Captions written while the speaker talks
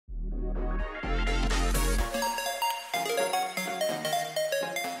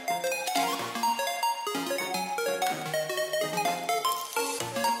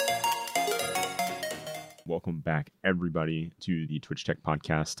welcome back, everybody, to the Twitch Tech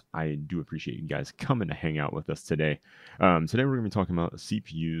Podcast. I do appreciate you guys coming to hang out with us today. Today, we're going to be talking about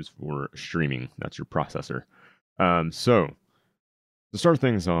CPUs for streaming. That's your processor. So, to start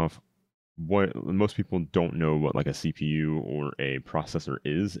things off, what most people don't know what like a CPU or a processor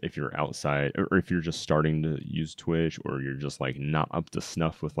is if you're outside or if you're just starting to use Twitch or you're just like not up to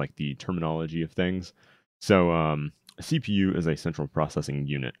snuff with like the terminology of things. So, a CPU is a central processing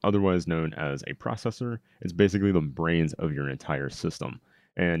unit, otherwise known as a processor. It's basically the brains of your entire system.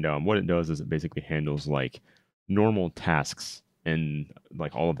 And what it does is it basically handles like normal tasks and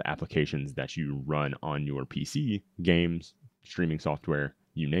like all of the applications that you run on your PC, games, streaming software,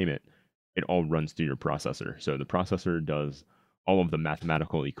 you name it. It all runs through your processor. So the processor does all of the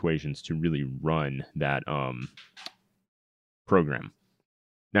mathematical equations to really run that program.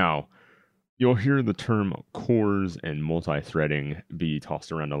 Now, you'll hear the term cores and multi-threading be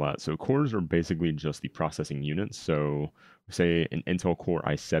tossed around a lot. So cores are basically just the processing units. So say an Intel Core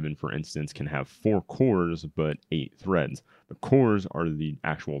i7, for instance, can have 4 cores but 8 threads. The cores are the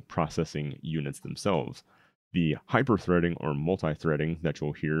actual processing units themselves. The hyper-threading or multi-threading that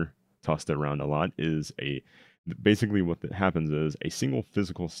you'll hear tossed around a lot is basically what happens is a single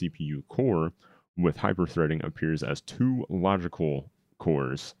physical CPU core with hyper-threading appears as 2 logical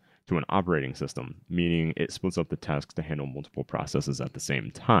cores to an operating system, meaning it splits up the tasks to handle multiple processes at the same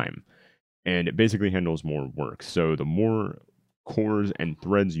time. And it basically handles more work. So the more cores and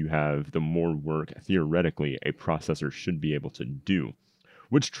threads you have, the more work, theoretically, a processor should be able to do,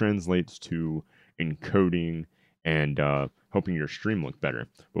 which translates to encoding and helping your stream look better.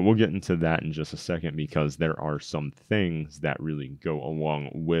 But we'll get into that in just a second because there are some things that really go along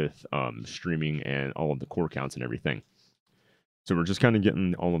with streaming and all of the core counts and everything. So we're just kind of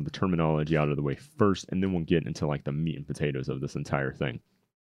getting all of the terminology out of the way first, and then we'll get into like the meat and potatoes of this entire thing.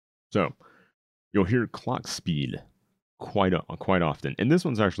 So you'll hear clock speed quite often, and this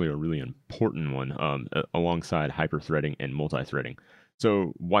one's actually a really important one alongside hyper-threading and multi-threading.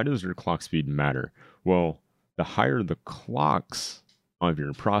 So why does your clock speed matter? Well, the higher the clocks of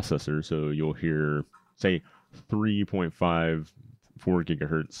your processor, so you'll hear, say, 3.54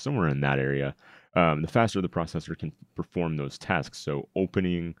 gigahertz, somewhere in that area, the faster the processor can perform those tasks. So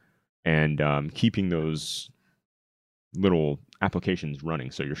opening and keeping those little applications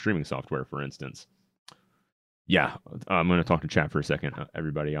running. So your streaming software, for instance. Yeah, I'm going to talk to chat for a second,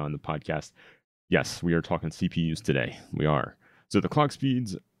 everybody on the podcast. Yes, we are talking CPUs today. We are. So the clock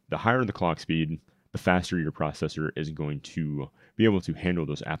speeds, the higher the clock speed, the faster your processor is going to be able to handle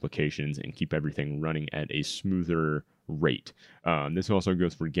those applications and keep everything running at a smoother rate. This also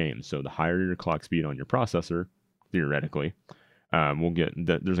goes for games. So the higher your clock speed on your processor, theoretically,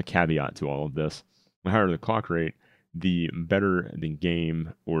 there's a caveat to all of this. The higher the clock rate, the better the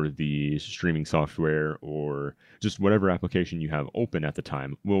game or the streaming software or just whatever application you have open at the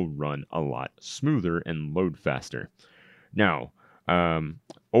time will run a lot smoother and load faster. Now,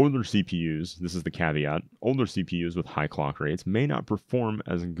 older CPUs, this is the caveat, older CPUs with high clock rates may not perform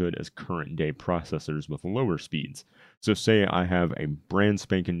as good as current day processors with lower speeds. So say I have a brand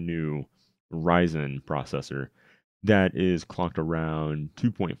spanking new Ryzen processor that is clocked around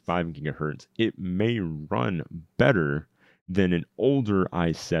 2.5 gigahertz. It may run better than an older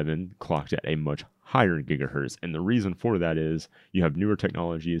i7 clocked at a much higher gigahertz. And the reason for that is you have newer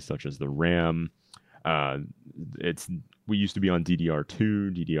technologies such as the RAM. We used to be on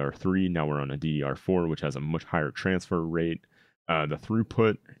DDR2, DDR3. Now we're on a DDR4, which has a much higher transfer rate. The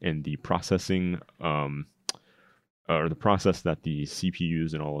throughput and the processing, or the process that the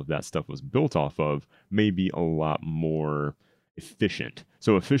CPUs and all of that stuff was built off of, may be a lot more efficient.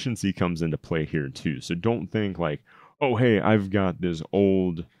 So efficiency comes into play here too. So don't think like, oh, hey, I've got this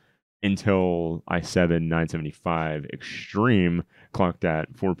old Intel i7 975 Extreme clocked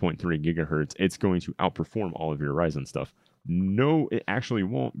at 4.3 gigahertz, it's going to outperform all of your Ryzen stuff. No, it actually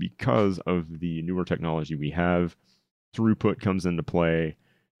won't, because of the newer technology we have. Throughput comes into play.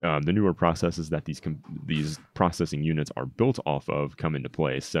 The newer processes that these processing units are built off of come into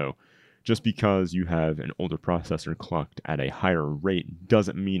play. So just because you have an older processor clocked at a higher rate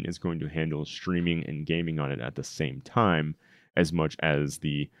doesn't mean it's going to handle streaming and gaming on it at the same time as much as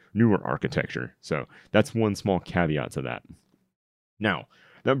the newer architecture. So that's one small caveat to that. Now,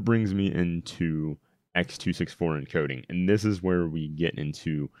 that brings me into x264 encoding, and this is where we get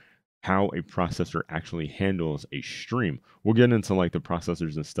into how a processor actually handles a stream. We'll get into like the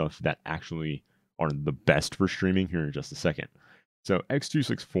processors and stuff that actually are the best for streaming here in just a second. So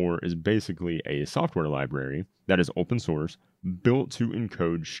x264 is basically a software library that is open source, built to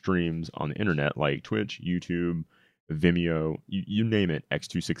encode streams on the internet like Twitch, YouTube, Vimeo, you name it.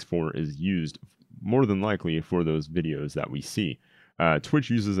 X264 is used more than likely for those videos that we see. Twitch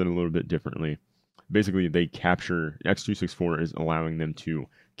uses it a little bit differently. Basically, they capture, X264 is allowing them to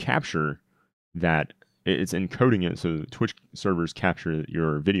capture that, it's encoding it so Twitch servers capture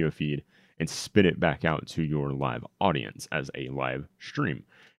your video feed and spit it back out to your live audience as a live stream.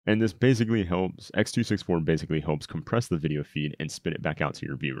 And this basically helps, X264 basically helps compress the video feed and spit it back out to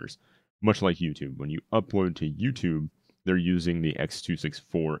your viewers. Much like YouTube. When you upload to YouTube, they're using the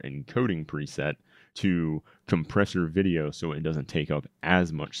X264 encoding preset to compress your video so it doesn't take up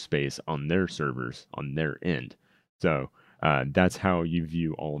as much space on their servers on their end. So that's how you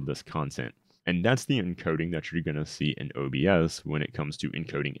view all of this content. And that's the encoding that you're going to see in OBS when it comes to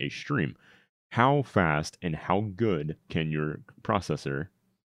encoding a stream. How fast and how good can your processor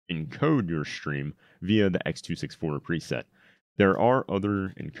encode your stream via the X264 preset? There are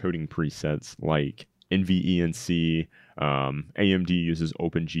other encoding presets like NVENC, AMD uses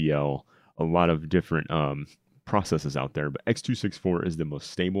OpenGL, a lot of different processes out there, but X264 is the most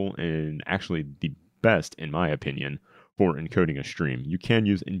stable and actually the best, in my opinion, for encoding a stream. You can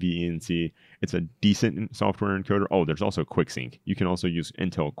use NVENC. It's a decent software encoder. Oh, there's also QuickSync. You can also use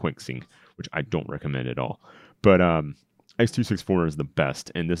Intel QuickSync, which I don't recommend at all. But X264 is the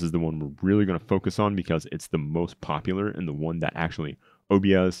best, and this is the one we're really going to focus on because it's the most popular and the one that actually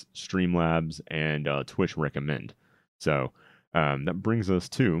OBS, Streamlabs, and Twitch recommend. So that brings us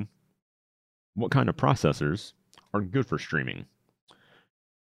to what kind of processors are good for streaming.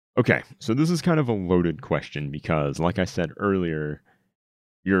 Okay, so this is kind of a loaded question because, like I said earlier,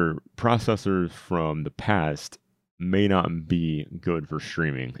 your processors from the past may not be good for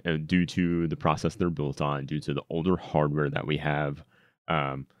streaming due to the process they're built on, due to the older hardware that we have,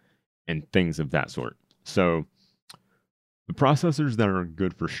 and things of that sort. So the processors that are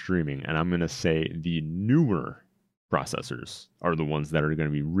good for streaming, and I'm going to say the newer processors, are the ones that are going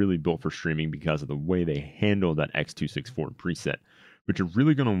to be really built for streaming because of the way they handle that X264 preset. But you're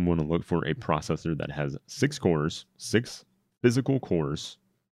really going to want to look for a processor that has 6 cores, 6 physical cores.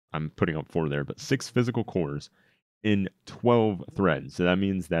 I'm putting up 4 there, but 6 physical cores in 12 threads. So that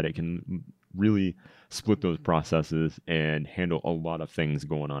means that it can really split those processes and handle a lot of things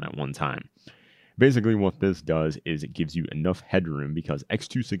going on at one time. Basically, what this does is it gives you enough headroom because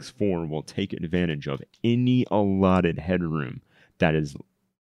X264 will take advantage of any allotted headroom that is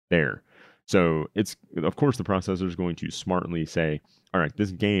there. So it's, of course, the processor is going to smartly say, all right,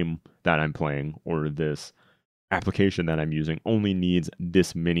 this game that I'm playing or this application that I'm using only needs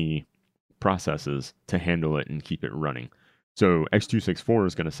this many processes to handle it and keep it running. So X264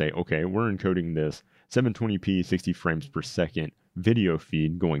 is going to say, okay, we're encoding this 720p 60 frames per second video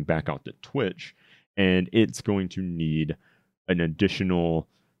feed going back out to Twitch, and it's going to need an additional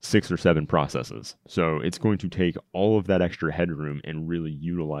 6 or 7 processes. So it's going to take all of that extra headroom and really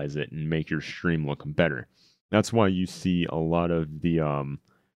utilize it and make your stream look better. That's why you see a lot of the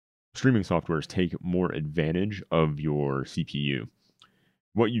streaming softwares take more advantage of your CPU.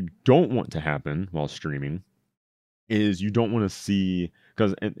 What you don't want to happen while streaming is you don't want to see,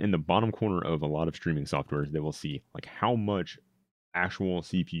 because in the bottom corner of a lot of streaming softwares, they will see like how much actual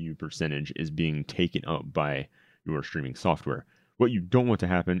CPU percentage is being taken up by your streaming software. What you don't want to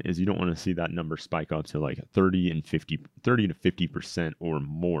happen is you don't want to see that number spike up to like 30 to 50% or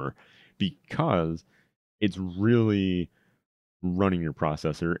more, because it's really running your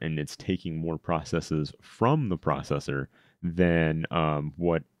processor and it's taking more processes from the processor than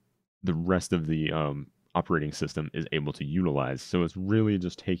what the rest of the operating system is able to utilize. So it's really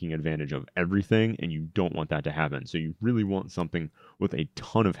just taking advantage of everything, and you don't want that to happen. So you really want something with a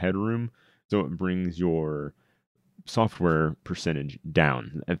ton of headroom so it brings your software percentage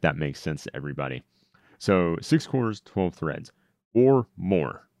down, if that makes sense to everybody. So 6 cores, 12 threads, or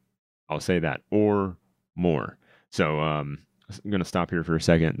more. I'll say that, or more. So I'm going to stop here for a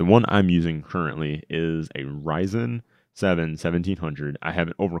second. The one I'm using currently is a Ryzen 7 1700. I have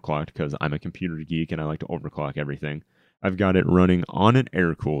it overclocked because I'm a computer geek and I like to overclock everything. I've got it running on an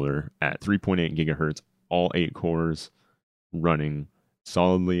air cooler at 3.8 gigahertz, all 8 cores running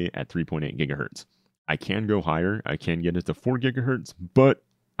solidly at 3.8 gigahertz. I can go higher. I can get it to 4 gigahertz, but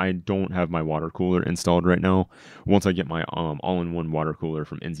I don't have my water cooler installed right now. Once I get my all-in-one water cooler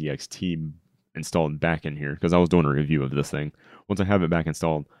from NZXT installed back in here, because I was doing a review of this thing. Once I have it back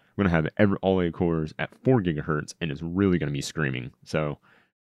installed, I'm going to have all 8 cores at 4 gigahertz, and it's really going to be screaming. So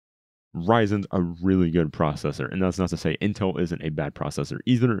Ryzen's a really good processor, and that's not to say Intel isn't a bad processor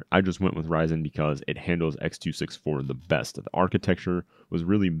either. I just went with Ryzen because it handles X264 the best. The architecture was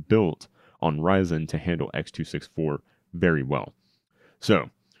really built on Ryzen to handle X264 very well. So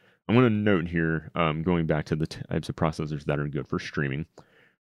I'm going to note here, going back to the types of processors that are good for streaming.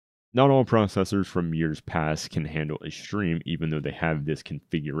 Not all processors from years past can handle a stream, even though they have this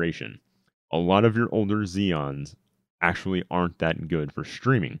configuration. A lot of your older Xeons actually aren't that good for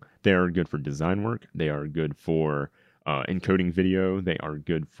streaming. They are good for design work. They are good for encoding video. They are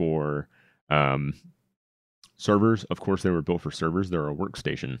good for um, servers. Of course, they were built for servers. They're a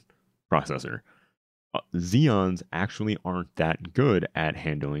workstation processor. Xeons actually aren't that good at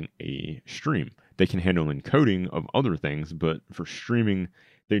handling a stream. They can handle encoding of other things, but for streaming,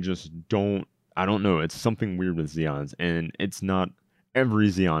 they just don't. I don't know. It's something weird with Xeons, and it's not every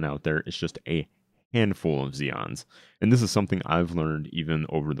Xeon out there. It's just a handful of Xeons. And this is something I've learned even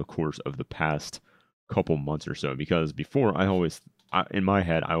over the course of the past couple months or so, because before in my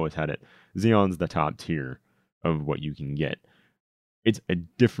head, I always had it Xeon's the top tier of what you can get. It's a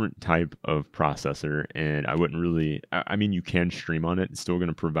different type of processor, and I wouldn't really. I mean, you can stream on it; it's still going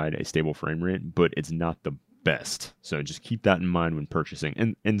to provide a stable frame rate, but it's not the best. So just keep that in mind when purchasing.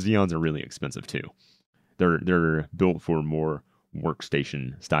 And Xeons are really expensive too. They're built for more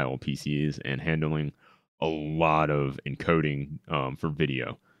workstation style PCs and handling a lot of encoding for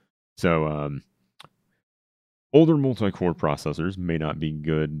video. So older multi-core processors may not be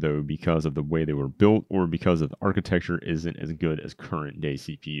good, though, because of the way they were built or because of the architecture isn't as good as current day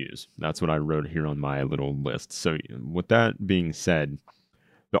CPUs. That's what I wrote here on my little list. So, with that being said,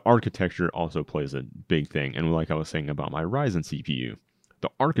 the architecture also plays a big thing. And like I was saying about my Ryzen CPU, the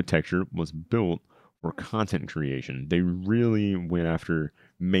architecture was built for content creation. They really went after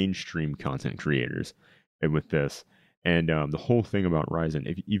mainstream content creators with this. And the whole thing about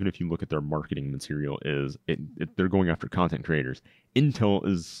Ryzen, even if you look at their marketing material, is they're going after content creators. Intel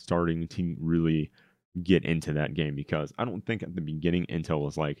is starting to really get into that game, because I don't think at the beginning Intel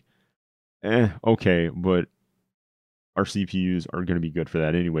was like, okay, but our CPUs are going to be good for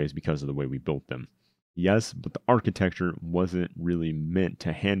that anyways because of the way we built them. Yes, but the architecture wasn't really meant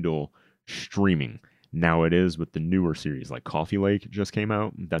to handle streaming. Now it is with the newer series, like Coffee Lake just came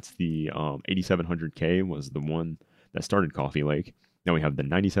out. That's the 8700K was the one that started Coffee Lake. Now we have the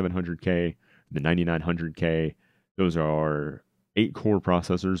 9700K, the 9900K. Those are 8-core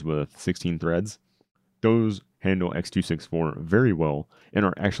processors with 16 threads. Those handle x264 very well and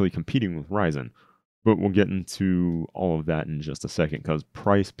are actually competing with Ryzen. But we'll get into all of that in just a second, because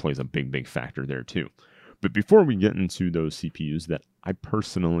price plays a big factor there too. But before we get into those CPUs that I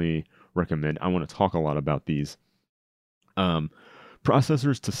personally recommend, I want to talk a lot about these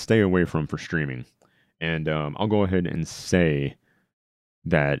processors to stay away from for streaming. And I'll go ahead and say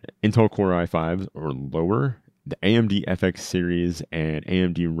that Intel Core i5s or lower, the AMD FX series and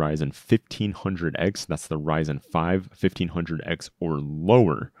AMD Ryzen 1500X, that's the Ryzen 5 1500X or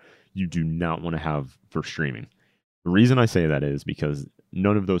lower, you do not want to have for streaming. The reason I say that is because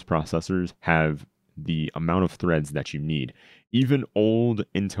none of those processors have the amount of threads that you need. Even old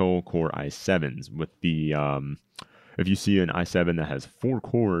Intel Core i7s with the if you see an i7 that has 4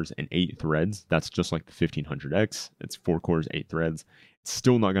 cores and 8 threads, that's just like the 1500X. It's 4 cores, 8 threads. It's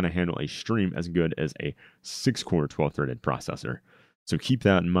still not going to handle a stream as good as a 6-core, 12-threaded processor. So keep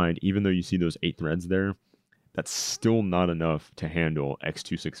that in mind. Even though you see those 8 threads there, that's still not enough to handle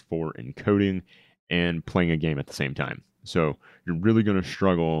x264 encoding and playing a game at the same time. So you're really going to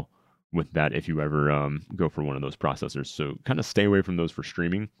struggle with that if you ever go for one of those processors. So kind of stay away from those for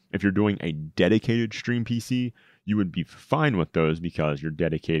streaming. If you're doing a dedicated stream PC, you would be fine with those because you're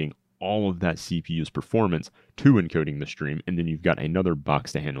dedicating all of that CPU's performance to encoding the stream, and then you've got another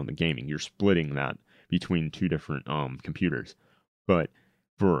box to handle the gaming. You're splitting that between 2 different computers. But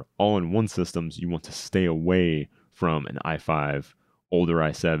for all-in-one systems, you want to stay away from an i5, older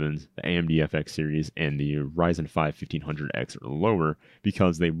i7s, the AMD FX series, and the Ryzen 5 1500X or lower,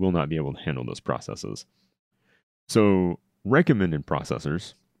 because they will not be able to handle those processes. So recommended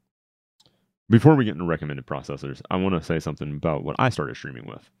processors. Before we get into recommended processors, I want to say something about what I started streaming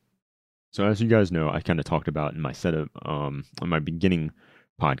with. So as you guys know, I kind of talked about in my setup, on my beginning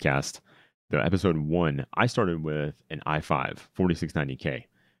podcast, the episode 1, I started with an i5 4690K.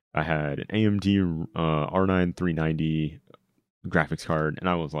 I had an AMD R9 390 graphics card, and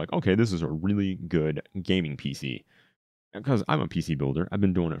I was like, okay, this is a really good gaming PC. Because I'm a PC builder, I've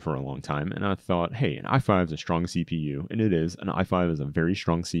been doing it for a long time, and I thought, hey, an i5 is a strong CPU, and it is. An i5 is a very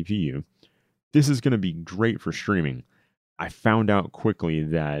strong CPU. This is going to be great for streaming. I found out quickly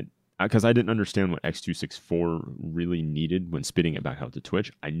that, because I didn't understand what x264 really needed when spitting it back out to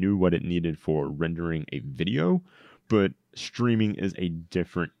Twitch. I knew what it needed for rendering a video, but streaming is a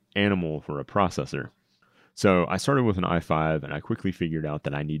different animal for a processor. So I started with an i5, and I quickly figured out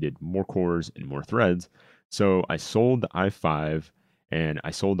that I needed more cores and more threads. So I sold the i5 and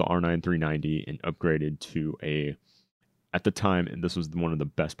I sold the R9 390 and upgraded to a at the time, and this was one of the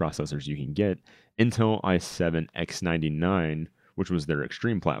best processors you can get, Intel i7 X99, which was their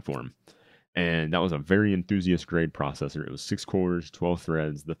Extreme platform. And that was a very enthusiast grade processor. It was 6 cores, 12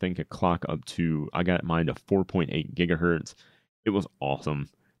 threads. The thing could clock up to, I got mine to 4.8 gigahertz. It was awesome.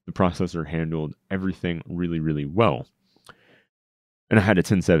 The processor handled everything really, really well. And I had a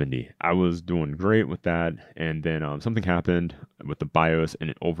 1070. I was doing great with that. And then something happened with the BIOS and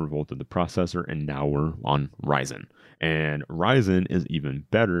it overvolted the processor. And now we're on Ryzen. And Ryzen is even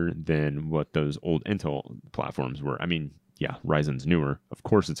better than what those old Intel platforms were. I mean, yeah, Ryzen's newer. Of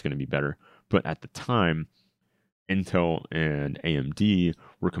course, it's going to be better. But at the time, Intel and AMD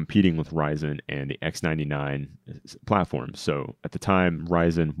were competing with Ryzen and the X99 platform. So at the time,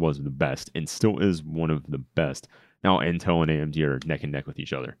 Ryzen was the best and still is one of the best. Now Intel and AMD are neck and neck with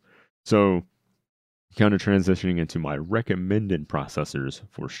each other. So kind of transitioning into my recommended processors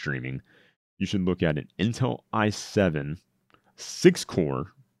for streaming, you should look at an Intel i7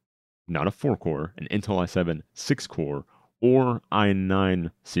 6-core, not a 4-core, an Intel i7 6-core or i9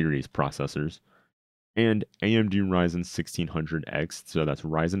 series processors, and AMD Ryzen 1600X, so that's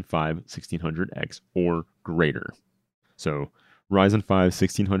Ryzen 5 1600X or greater. So Ryzen 5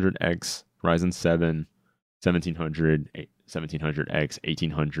 1600X, Ryzen 7 1700, 1700X,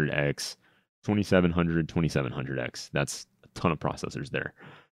 1800X, 2700, 2700X. That's a ton of processors there.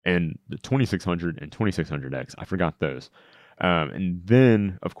 And the 2600 and 2600X, I forgot those. And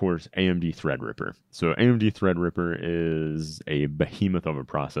then, of course, AMD Threadripper. So AMD Threadripper is a behemoth of a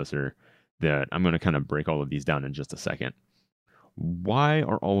processor that I'm going to kind of break all of these down in just a second. Why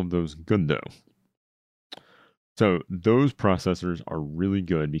are all of those good, though? So those processors are really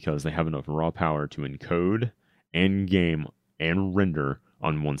good because they have enough raw power to encode and game and render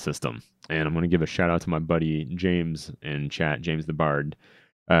on one system. And I'm going to give a shout out to my buddy James in chat, James the Bard.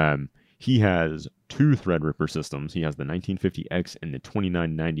 He has 2 Threadripper systems. He has the 1950X and the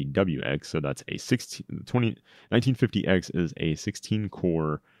 2990WX. So that's a 1950X is a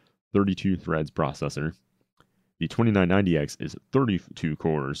 16-core, 32 threads processor. The 2990X is 32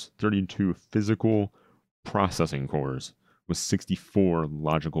 cores, 32 physical processing cores with 64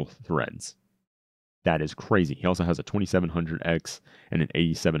 logical threads. That is crazy. He also has a 2700X and an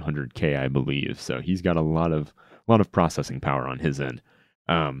 8700K, I believe. So he's got a lot of processing power on his end.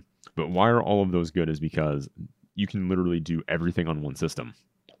 But why are all of those good is because you can literally do everything on one system.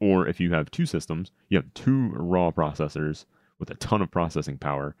 Or if you have 2 systems, you have 2 raw processors with a ton of processing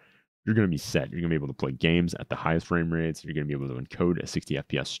power, you're going to be set. You're going to be able to play games at the highest frame rates. You're going to be able to encode a 60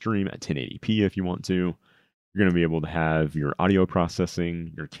 FPS stream at 1080p if you want to. You're going to be able to have your audio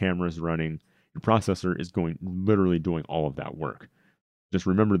processing, your cameras running. Your processor is literally doing all of that work. Just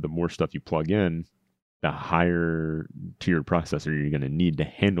remember, the more stuff you plug in, the higher tiered processor you're going to need to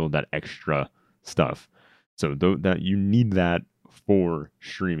handle that extra stuff. So that you need that for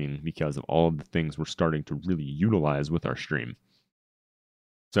streaming because of all of the things we're starting to really utilize with our stream.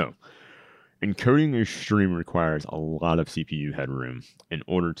 So encoding a stream requires a lot of CPU headroom in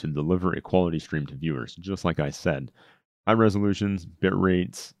order to deliver a quality stream to viewers. Just like I said, high resolutions, bit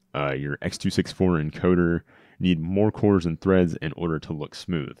rates, your X264 encoder need more cores and threads in order to look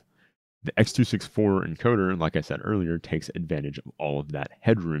smooth. The X264 encoder, like I said earlier, takes advantage of all of that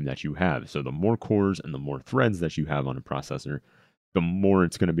headroom that you have. So the more cores and the more threads that you have on a processor, the more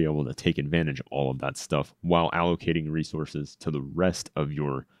it's going to be able to take advantage of all of that stuff while allocating resources to the rest of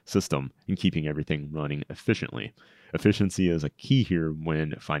your system and keeping everything running efficiently. Efficiency is a key here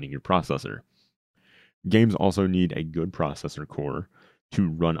when finding your processor. Games also need a good processor core to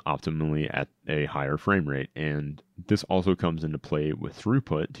run optimally at a higher frame rate, and this also comes into play with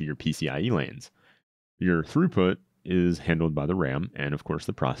throughput to your PCIe lanes. Your throughput is handled by the RAM and of course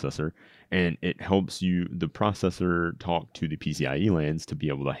the processor, and it helps the processor talk to the PCIe lanes to be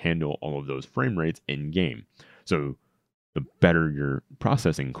able to handle all of those frame rates in game. So the better your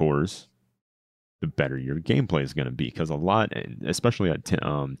processing cores, the better your gameplay is going to be, because a lot, especially at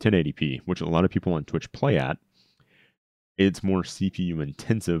 1080p, which a lot of people on Twitch play at, it's more CPU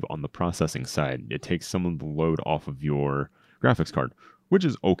intensive on the processing side. It takes some of the load off of your graphics card, which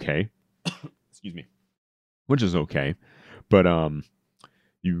is okay. Excuse me. Which is okay. But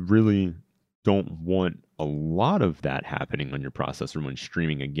you really don't want a lot of that happening on your processor when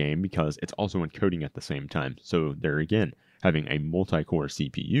streaming a game, because it's also encoding at the same time. So there again, having a multi-core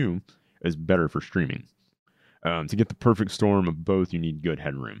CPU is better for streaming. To get the perfect storm of both, you need good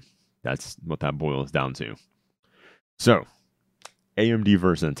headroom. That's what that boils down to. So, AMD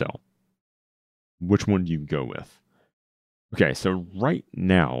versus Intel. Which one do you go with? Okay, so right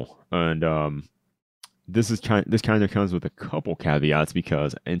now, and this kind of comes with a couple caveats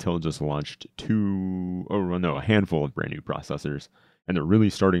because Intel just launched a handful of brand new processors, and they're really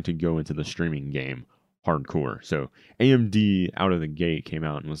starting to go into the streaming game hardcore. So AMD out of the gate came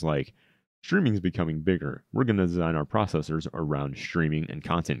out and was like, streaming is becoming bigger. We're going to design our processors around streaming and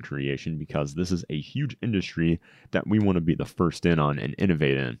content creation because this is a huge industry that we want to be the first in on and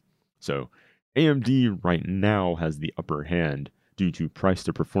innovate in. So AMD right now has the upper hand due to price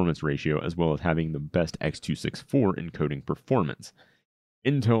to performance ratio as well as having the best X264 encoding performance.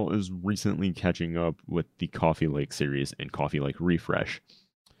 Intel is recently catching up with the Coffee Lake series and Coffee Lake Refresh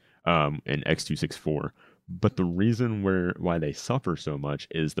in X264. But the reason why they suffer so much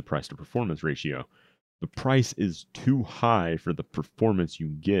is the price to performance ratio. The price is too high for the performance you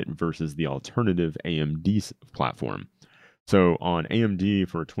get versus the alternative AMD platform. So on AMD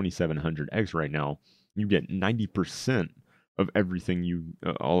for a 2700X right now, you get 90% of everything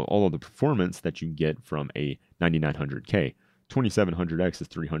all of the performance that you get from a 9900K. 2700X is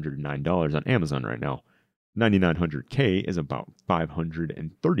 $309 on Amazon right now. 9900K is about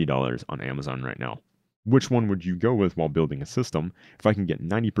 $530 on Amazon right now. Which one would you go with while building a system? If I can get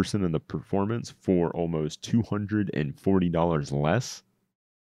 90% of the performance for almost $240 less,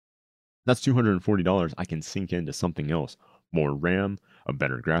 that's $240 I can sink into something else. More RAM, a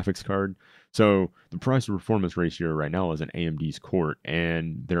better graphics card. So the price to performance ratio right now is in AMD's court,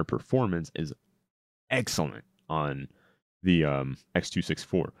 and their performance is excellent on the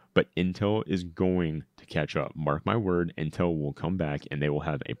X264. But Intel is going to catch up. Mark my word, Intel will come back and they will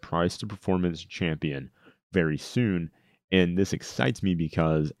have a price to performance champion very soon. And this excites me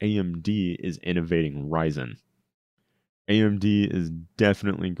because AMD is innovating Ryzen. AMD is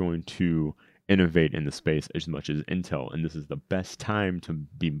definitely going to innovate in the space as much as Intel, and this is the best time to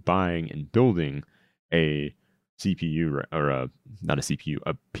be buying and building a CPU or not a CPU,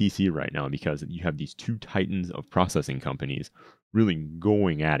 a PC right now because you have these two titans of processing companies really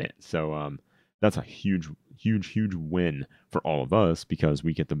going at it. So that's a huge win for all of us because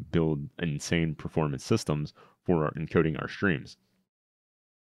we get to build insane performance systems for encoding our streams.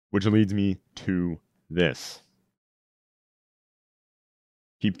 Which leads me to this.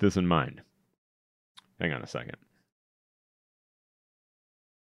 Keep this in mind. Hang on a second.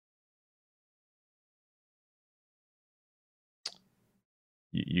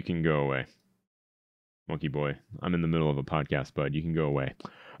 You can go away. Monkey boy. I'm in the middle of a podcast, bud. You can go away.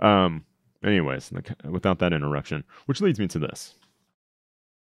 Anyways, without that interruption, which leads me to this.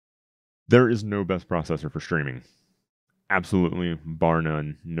 There is no best processor for streaming. Absolutely, bar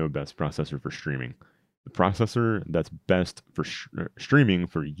none, no best processor for streaming. The processor that's best for streaming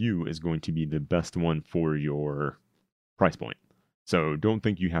for you is going to be the best one for your price point. So don't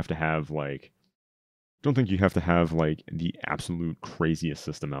think you have to have like the absolute craziest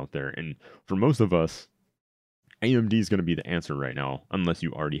system out there. And for most of us, AMD is going to be the answer right now, unless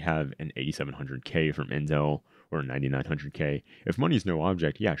you already have an 8700K from Intel or a 9900K. If money's no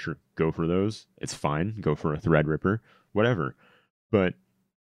object, yeah, sure, go for those. It's fine. Go for a Threadripper, whatever. But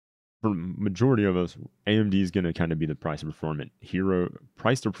for majority of us, AMD is going to kind of be the price to performance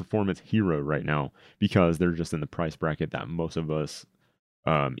hero right now because they're just in the price bracket that most of us,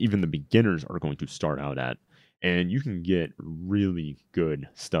 even the beginners, are going to start out at. And you can get really good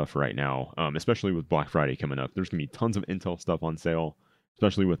stuff right now, especially with Black Friday coming up. There's going to be tons of Intel stuff on sale,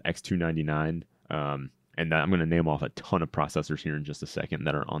 especially with X299. And I'm going to name off a ton of processors here in just a second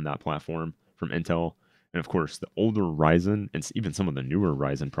that are on that platform from Intel. And of course, the older Ryzen and even some of the newer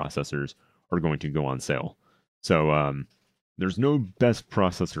Ryzen processors are going to go on sale. So there's no best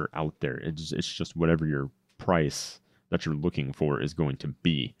processor out there. It's just whatever your price that you're looking for is going to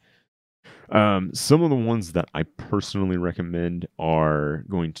be. Some of the ones that I personally recommend are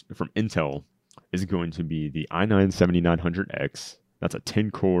from Intel is going to be the i9-7900X. That's a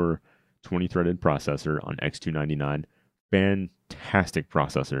 10-core, 20-threaded processor on X299. Fantastic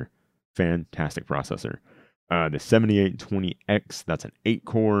processor. The 7820X, that's an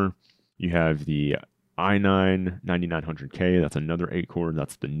 8-core. You have the i9-9900K, that's another 8-core.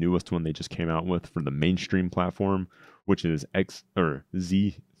 That's the newest one they just came out with for the mainstream platform, which is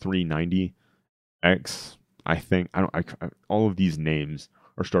Z390X. I think all of these names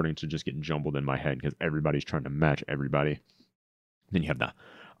are starting to just get jumbled in my head because everybody's trying to match everybody. Then you have the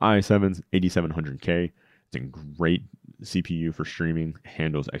i7-8700K. It's a great CPU for streaming,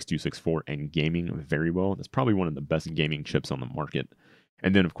 handles X264 and gaming very well. It's probably one of the best gaming chips on the market.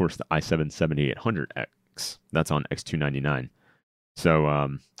 And then, of course, the i7-7800X. That's on X299. So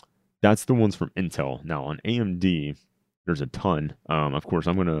that's the ones from Intel. Now, on AMD, There's a ton. Of course,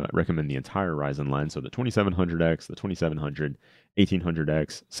 I'm going to recommend the entire Ryzen line. So the 2700X, the 2700,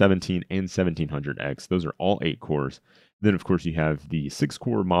 1800X, 17, and 1700X. Those are all 8 cores. Then, of course, you have the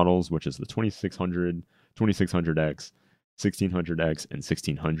 6-core models, which is the 2600, 2600X, 1600X, and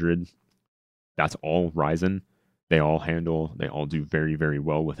 1600. That's all Ryzen. They all do very, very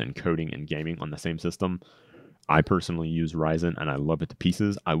well with encoding and gaming on the same system. I personally use Ryzen and I love it to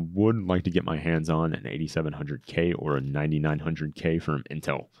pieces. I would like to get my hands on an 8700K or a 9900K from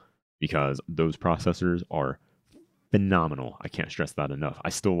Intel because those processors are phenomenal. I can't stress that enough. I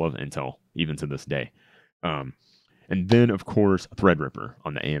still love Intel even to this day. And then, of course, Threadripper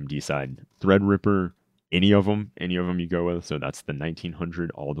on the AMD side. Threadripper, any of them you go with. So that's the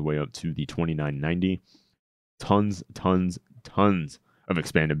 1900 all the way up to the 2990. Tons of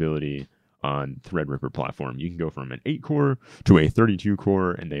expandability on Threadripper platform. You can go from an 8-core to a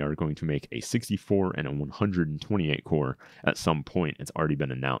 32-core, and they are going to make a 64 and a 128-core at some point. It's already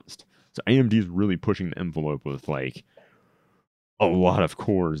been announced. So AMD is really pushing the envelope with like a lot of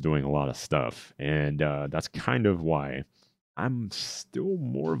cores doing a lot of stuff, and that's kind of why I'm still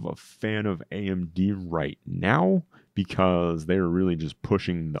more of a fan of AMD right now because they're really just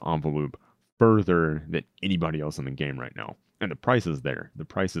pushing the envelope further than anybody else in the game right now. And the price is there. The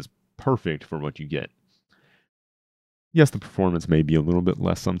price is perfect for what you get. Yes, the performance may be a little bit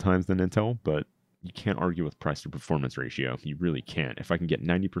less sometimes than Intel, but you can't argue with price to performance ratio. You really can't. If I can get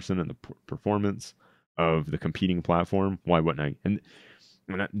 90% of the performance of the competing platform, why wouldn't I? And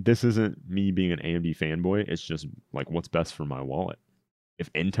this isn't me being an AMD fanboy. It's just like what's best for my wallet.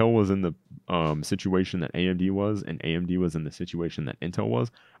 If Intel was in the situation that AMD was, and AMD was in the situation that Intel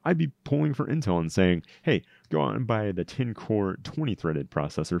was, I'd be pulling for Intel and saying, hey, go out and buy the 10-core, 20-threaded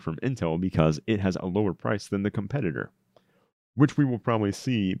processor from Intel because it has a lower price than the competitor, which we will probably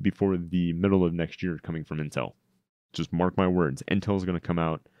see before the middle of next year coming from Intel. Just mark my words. Intel's going to come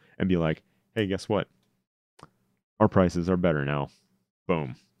out and be like, hey, guess what? Our prices are better now.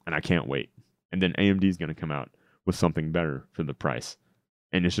 Boom. And I can't wait. And then AMD is going to come out with something better for the price.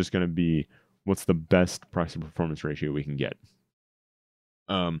 And it's just going to be what's the best price to performance ratio we can get.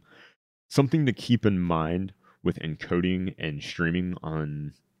 Something to keep in mind with encoding and streaming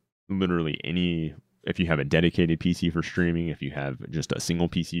on literally any, if you have a dedicated PC for streaming, if you have just a single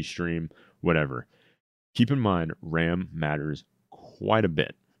PC stream, whatever, keep in mind RAM matters quite a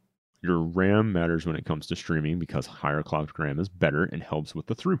bit. Your RAM matters when it comes to streaming because higher clocked RAM is better and helps with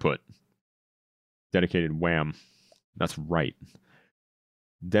the throughput. Dedicated WAM, that's right.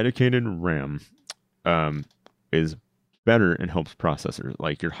 Dedicated RAM is better and helps processors,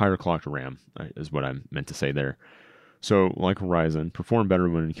 like your higher clocked RAM is what I meant to say there. So like Ryzen, perform better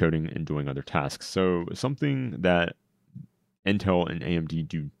when encoding and doing other tasks. So something that Intel and AMD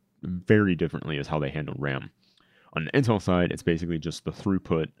do very differently is how they handle RAM. On the Intel side, it's basically just the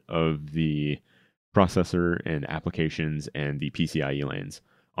throughput of the processor and applications and the PCIe lanes.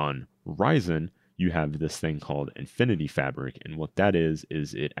 On Ryzen, you have this thing called Infinity Fabric, and what that is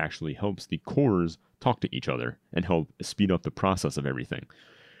it actually helps the cores talk to each other and help speed up the process of everything.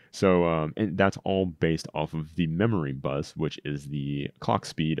 So, and that's all based off of the memory bus, which is the clock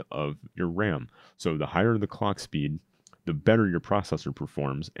speed of your RAM. So the higher the clock speed, the better your processor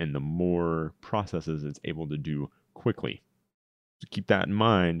performs and the more processes it's able to do quickly. So keep that in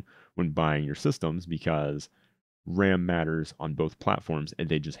mind when buying your systems because RAM matters on both platforms and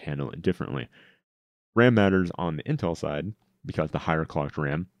they just handle it differently. RAM matters on the Intel side because the higher clocked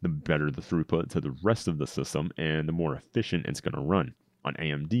RAM, the better the throughput to the rest of the system and the more efficient it's going to run. On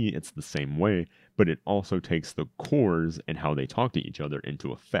AMD, it's the same way, but it also takes the cores and how they talk to each other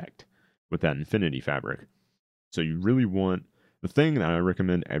into effect with that Infinity Fabric. So you really want, the thing that I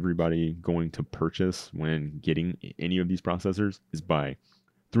recommend everybody going to purchase when getting any of these processors is buy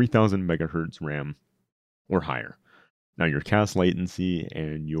 3000 megahertz RAM or higher. Now your CAS latency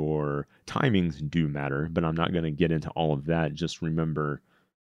and your timings do matter, but I'm not going to get into all of that. Just remember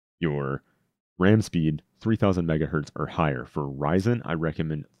your RAM speed, 3000 megahertz or higher. For Ryzen, I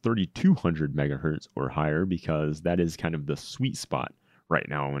recommend 3200 megahertz or higher because that is kind of the sweet spot right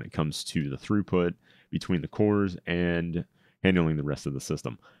now when it comes to the throughput between the cores and handling the rest of the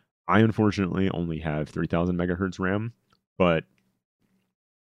system. I unfortunately only have 3000 megahertz RAM, but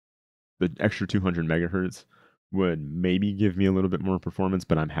the extra 200 megahertz would maybe give me a little bit more performance,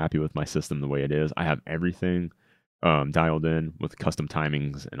 but I'm happy with my system the way it is. I have everything dialed in with custom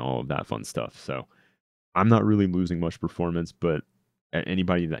timings and all of that fun stuff. So I'm not really losing much performance, but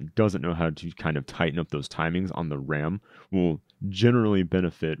anybody that doesn't know how to kind of tighten up those timings on the RAM will generally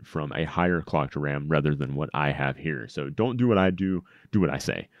benefit from a higher clocked RAM rather than what I have here. So don't do what I do, do what I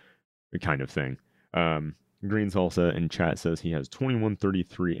say, kind of thing. Green Salsa in chat says he has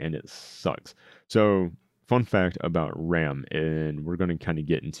 2133 and it sucks. So, fun fact about RAM, and we're going to kind of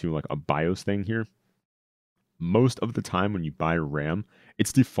get into like a BIOS thing here. Most of the time when you buy RAM,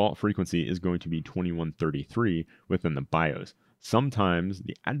 its default frequency is going to be 2133 within the BIOS. Sometimes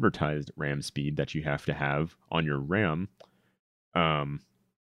the advertised RAM speed that you have to have on your RAM,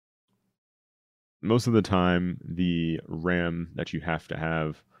 most of the time the RAM that you have to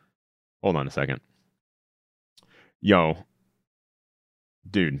have, hold on a second. Yo,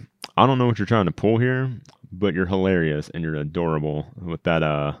 dude, I don't know what you're trying to pull here, but you're hilarious and you're adorable with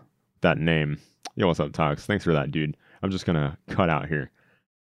that name. Yo, what's up, Tox? Thanks for that, dude. I'm just gonna cut out here.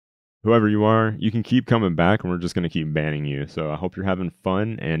 Whoever you are, you can keep coming back, and we're just gonna keep banning you. So I hope you're having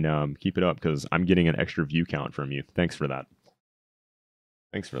fun and keep it up because I'm getting an extra view count from you. Thanks for that.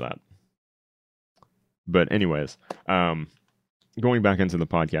 Thanks for that. But anyways, going back into the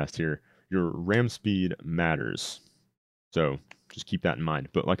podcast here, your RAM speed matters. So just keep that in mind.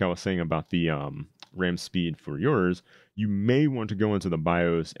 But like I was saying about the RAM speed for yours, you may want to go into the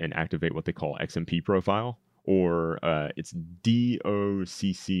BIOS and activate what they call XMP profile, or it's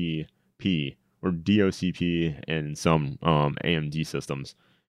DOCCP or DOCP in some AMD systems.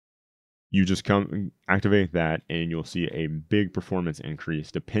 You just come activate that and you'll see a big performance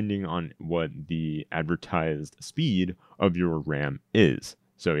increase depending on what the advertised speed of your RAM is.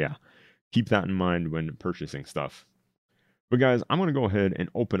 So yeah, keep that in mind when purchasing stuff. But guys, I'm going to go ahead and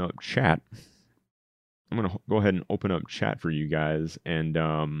open up chat. I'm going to go ahead and open up chat for you guys. And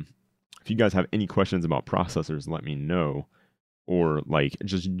if you guys have any questions about processors, let me know. Or like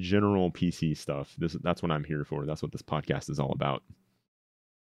just general PC stuff. That's what I'm here for. That's what this podcast is all about.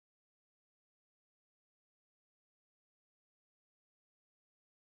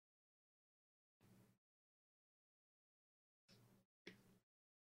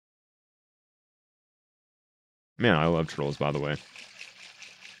 Man, I love trolls, by the way.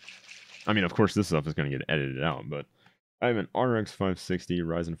 I mean, of course, this stuff is going to get edited out, but I have an RX 560,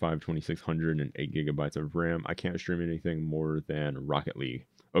 Ryzen 5 2600, and 8 gigabytes of RAM. I can't stream anything more than Rocket League.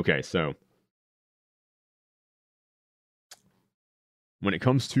 Okay, so when it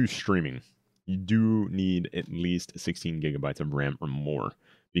comes to streaming, you do need at least 16 gigabytes of RAM or more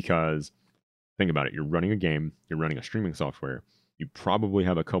because think about it. You're running a game, you're running a streaming software. You probably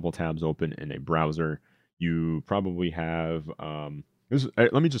have a couple tabs open in a browser. You probably have,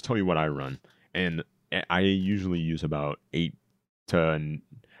 let me just tell you what I run. And I usually use about I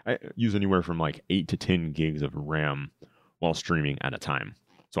use anywhere from like 8 to 10 gigs of RAM while streaming at a time.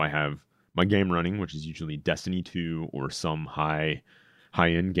 So I have my game running, which is usually Destiny 2 or some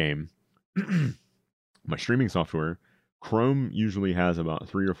high-end game. My streaming software, Chrome usually has about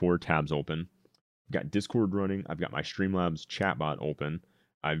 3 or 4 tabs open. I've got Discord running. I've got my Streamlabs chatbot open.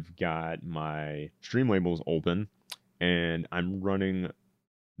 I've got my Streamlabels open, and I'm running.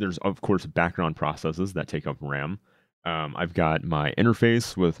 There's of course background processes that take up RAM. I've got my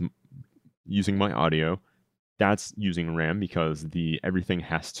interface with using my audio. That's using RAM because everything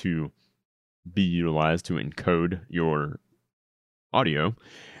has to be utilized to encode your audio.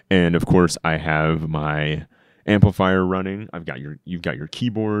 And of course, I have my amplifier running. You've got your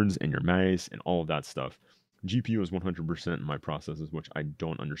keyboards and your mouse and all of that stuff. GPU is 100% in my processes, which I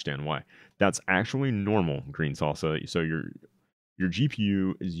don't understand why. That's actually normal, Green Salsa. So your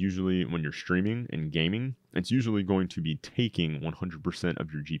GPU is usually when you're streaming and gaming, it's usually going to be taking 100%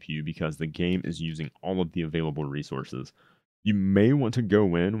 of your GPU because the game is using all of the available resources. You may want to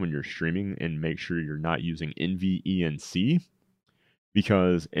go in when you're streaming and make sure you're not using NVENC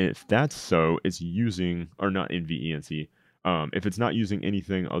because if that's so, it's using, or not NVENC, if it's not using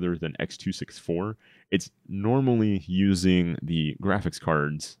anything other than X264, it's normally using the graphics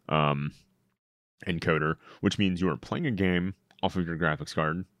cards encoder, which means you are playing a game off of your graphics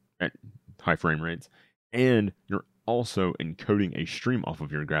card at high frame rates, and you're also encoding a stream off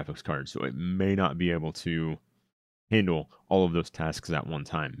of your graphics card, so it may not be able to handle all of those tasks at one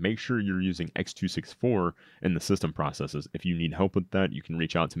time. Make sure you're using X264 in the system processes. If you need help with that, you can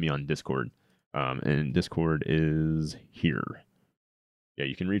reach out to me on Discord. And Discord is here. Yeah,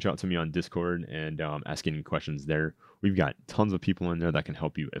 you can reach out to me on Discord and ask any questions there. We've got tons of people in there that can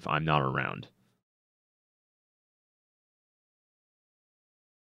help you if I'm not around.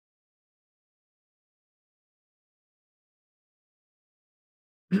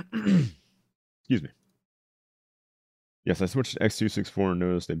 Excuse me. Yes, I switched to X264 and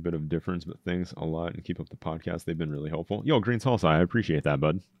noticed a bit of difference, but thanks a lot and keep up the podcast. They've been really helpful. Yo, Green Salsa, I appreciate that,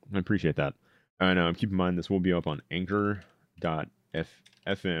 bud. I appreciate that. And keep in mind, this will be up on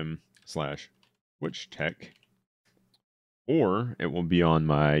anchor.fm/WitchTech, or it will be on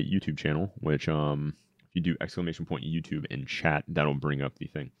my YouTube channel, which If you do exclamation point YouTube in chat, that'll bring up the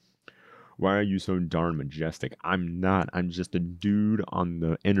thing. Why are you so darn majestic? I'm not. I'm just a dude on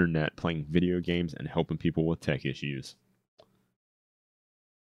the internet playing video games and helping people with tech issues.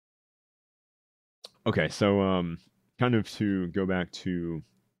 Okay, so kind of to go back to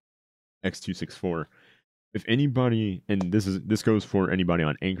X264. If anybody, and this goes for anybody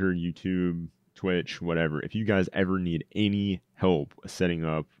on Anchor, YouTube, Twitch, whatever. If you guys ever need any help setting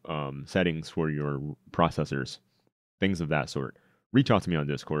up settings for your processors, things of that sort, reach out to me on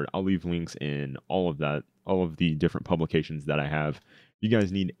Discord. I'll leave links in all of that, all of the different publications that I have. If you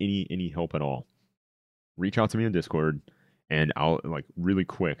guys need any help at all, reach out to me on Discord, and I'll like really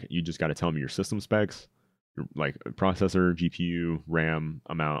quick. You just got to tell me your system specs, your like processor, GPU, RAM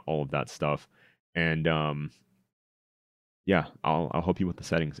amount, all of that stuff, and yeah, I'll help you with the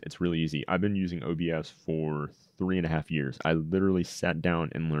settings. It's really easy. I've been using OBS for 3.5 years. I literally sat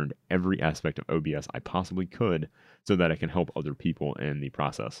down and learned every aspect of OBS I possibly could so that I can help other people in the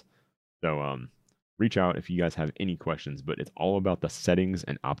process. So reach out if you guys have any questions, but it's all about the settings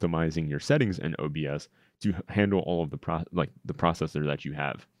and optimizing your settings in OBS to handle all of the processor that you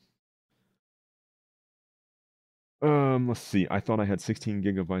have. Let's see. I thought I had 16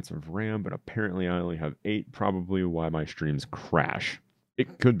 gigabytes of RAM, but apparently I only have 8. Probably why my streams crash.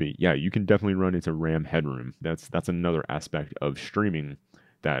 It could be. Yeah, you can definitely run into RAM headroom. That's another aspect of streaming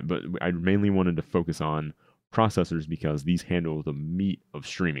but I mainly wanted to focus on processors because these handle the meat of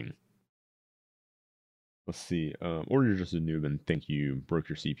streaming. Let's see. Or you're just a noob and think you broke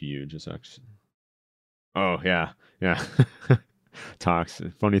your CPU. Just actually. Oh yeah, yeah. Tox.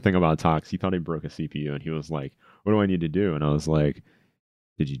 Funny thing about Tox, he thought he broke a CPU, and he was like, "What do I need to do?" And I was like,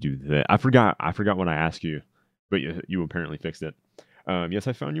 "Did you do that?" I forgot. I forgot what I asked you, but you apparently fixed it. Yes,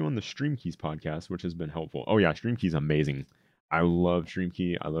 I found you on the Streamkeys podcast, which has been helpful. Oh yeah, Streamkey's amazing. I love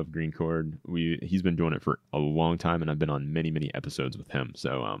Streamkey. I love Greencord. He's been doing it for a long time, and I've been on many episodes with him.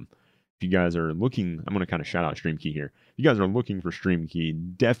 So if you guys are looking, I'm gonna kind of shout out Streamkey here. If you guys are looking for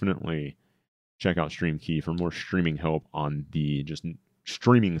Streamkey, definitely check out Streamkey for more streaming help on the just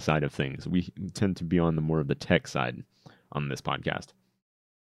streaming side of things. We tend to be on the more of the tech side on this podcast.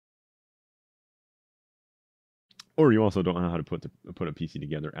 Or you also don't know how to put a PC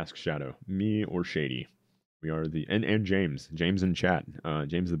together, ask Shadow, me or Shady. We are and James in chat,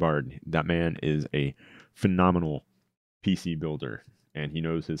 James the Bard. That man is a phenomenal PC builder, and he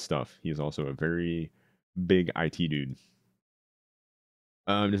knows his stuff. He is also a very big IT dude.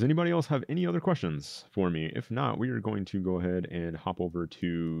 Does anybody else have any other questions for me? If not, we are going to go ahead and hop over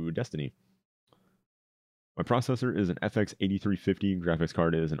to Destiny. My processor is an FX 8350. Graphics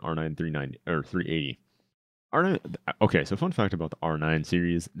card is an R9 380. R9. Okay, so fun fact about the R9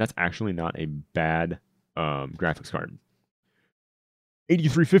 series, that's actually not a bad graphics card.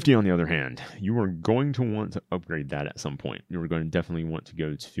 8350 on the other hand, you are going to want to upgrade that at some point. You are going to definitely want to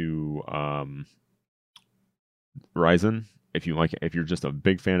go to Ryzen if you're just a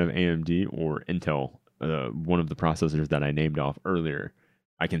big fan of AMD or Intel, one of the processors that I named off earlier.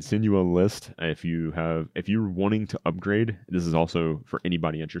 I can send you a list if you're wanting to upgrade. This is also for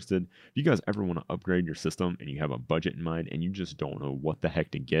anybody interested. If you guys ever want to upgrade your system and you have a budget in mind and you just don't know what the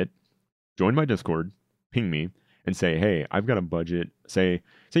heck to get, join my Discord, ping me, and say, hey, I've got a budget. Say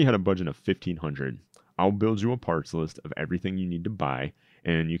you had a budget of $1,500. I'll build you a parts list of everything you need to buy,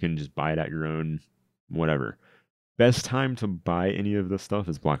 and you can just buy it at your own whatever. Best time to buy any of this stuff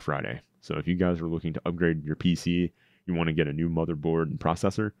is Black Friday. So if you guys are looking to upgrade your PC, you want to get a new motherboard and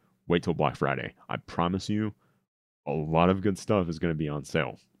processor, wait till Black Friday. I promise you, a lot of good stuff is going to be on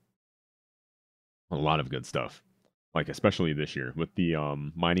sale. A lot of good stuff. Like especially this year with the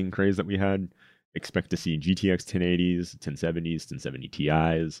mining craze that we had, expect to see GTX 1080s, 1070s, 1070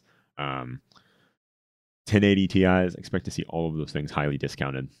 Ti's, 1080 Ti's. Expect to see all of those things highly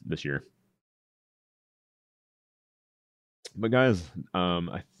discounted this year. But guys,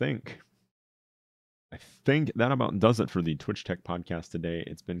 I think that about does it for the Twitch Tech podcast today.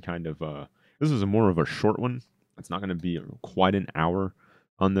 It's been kind of this is more of a short one. It's not going to be quite an hour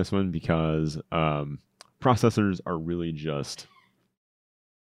on this one because processors are really just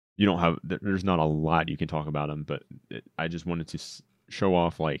there's not a lot you can talk about them, but I just wanted to show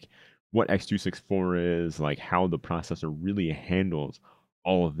off like what X264 is, like how the processor really handles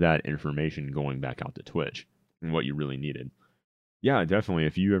all of that information going back out to Twitch and what you really needed. Yeah, definitely.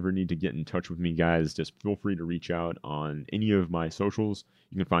 If you ever need to get in touch with me, guys, just feel free to reach out on any of my socials.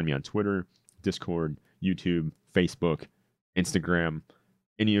 You can find me on Twitter, Discord, YouTube, Facebook, Instagram,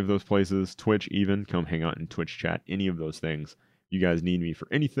 any of those places, Twitch even. Come hang out in Twitch chat, any of those things. You guys need me for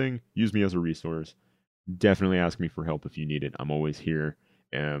anything, use me as a resource. Definitely ask me for help if you need it. I'm always here.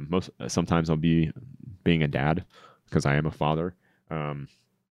 Sometimes I'll be being a dad because I am a father. Um,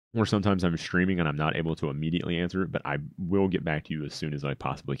 or sometimes I'm streaming and I'm not able to immediately answer it, but I will get back to you as soon as I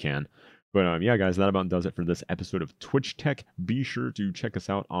possibly can. But yeah, guys, that about does it for this episode of Twitch Tech. Be sure to check us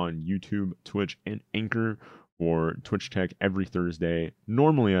out on YouTube, Twitch, and Anchor for Twitch Tech every Thursday,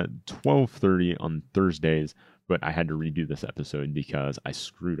 normally at 12:30 on Thursdays. But I had to redo this episode because I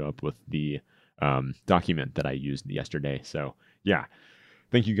screwed up with the document that I used yesterday. So yeah,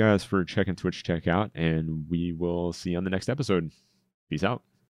 thank you guys for checking Twitch Tech out, and we will see you on the next episode. Peace out.